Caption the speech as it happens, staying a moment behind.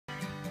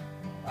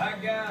I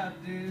got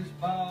this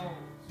boss,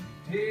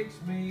 ticks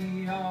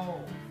me off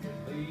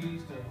at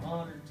least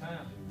 100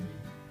 times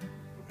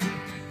a week.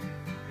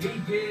 He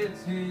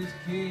gets his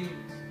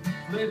kicks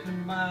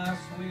flipping my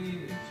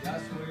switch. I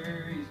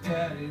swear he's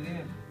got it in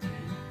me.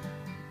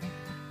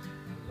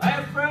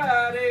 Last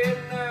Friday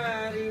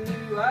night he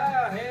knew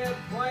I had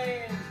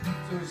plans,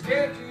 so he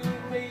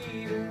scheduled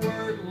me to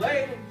work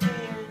late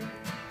again.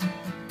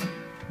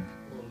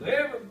 Well,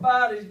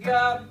 everybody's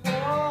got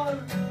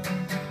one.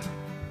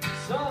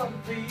 Some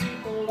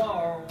people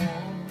are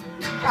one.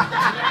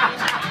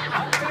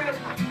 I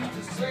never used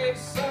to say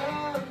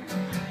son.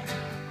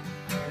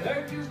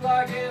 They're just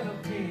like an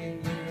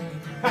opinion.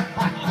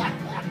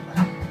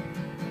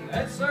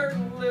 That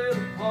certain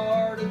little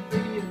part of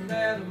the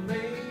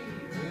anatomy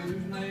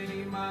whose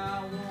name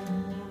I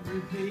won't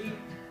repeat,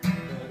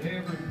 but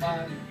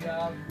everybody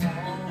got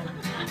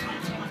one.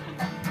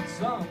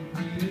 Some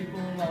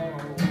people are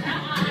one.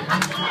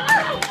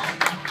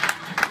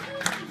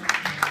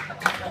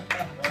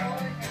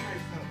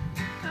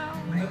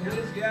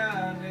 This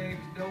guy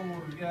next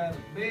door's got a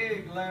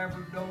big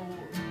Labrador.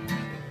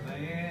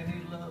 Man, he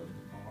loves to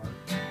bark.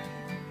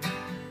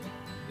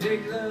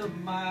 Digs up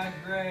my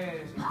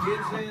grass, he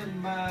gets in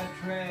my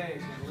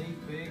trash and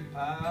leaves big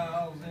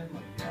piles in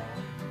my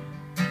yard.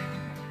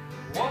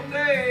 One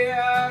day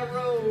I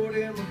wrote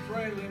him a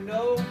friendly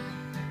note.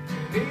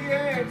 He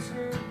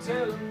answered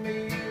telling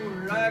me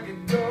where I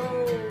could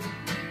go.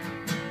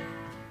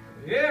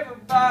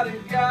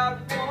 Everybody's got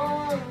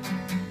one.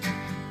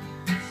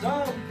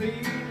 Some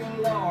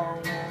people are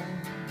one.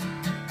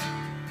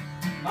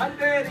 My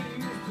daddy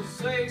used to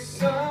say,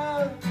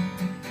 son,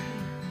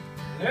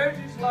 they're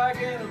just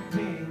like an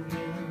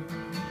opinion.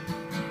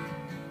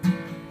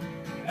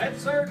 That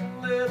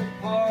certain little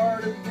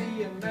part of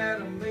the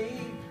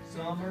anatomy,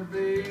 some are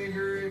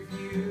bigger if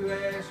you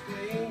ask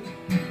me,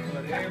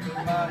 but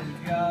everybody's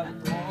got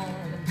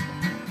one.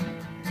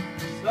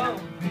 Some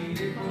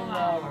people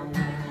are one.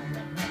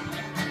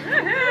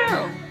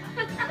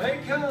 They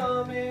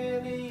come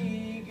in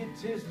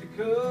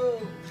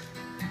egotistical,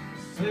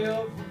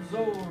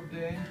 self-absorbed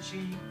and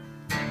cheap.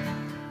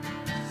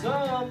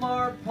 Some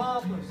are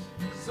pompous,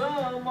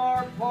 some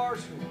are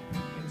partial,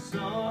 and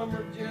some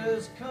are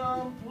just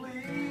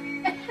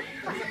complete.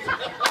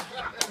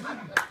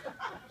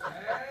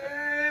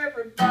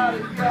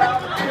 Everybody's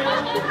got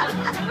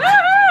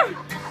one.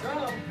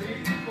 Some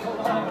people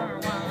are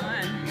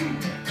one.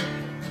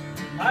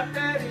 My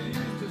daddy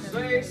used to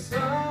say,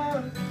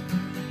 son,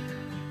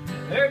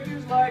 they're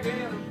just like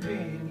an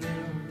opinion.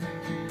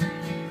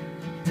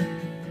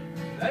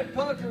 That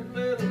puckered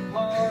little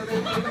part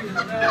of the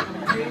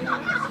anatomy,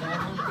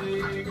 some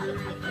bigger if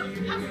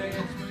you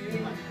ask me,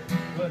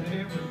 but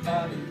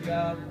everybody's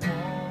got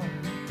one.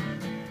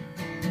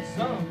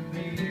 Some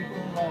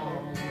people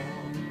are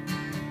one.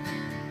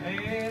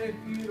 And if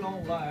you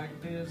don't like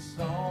this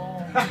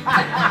song,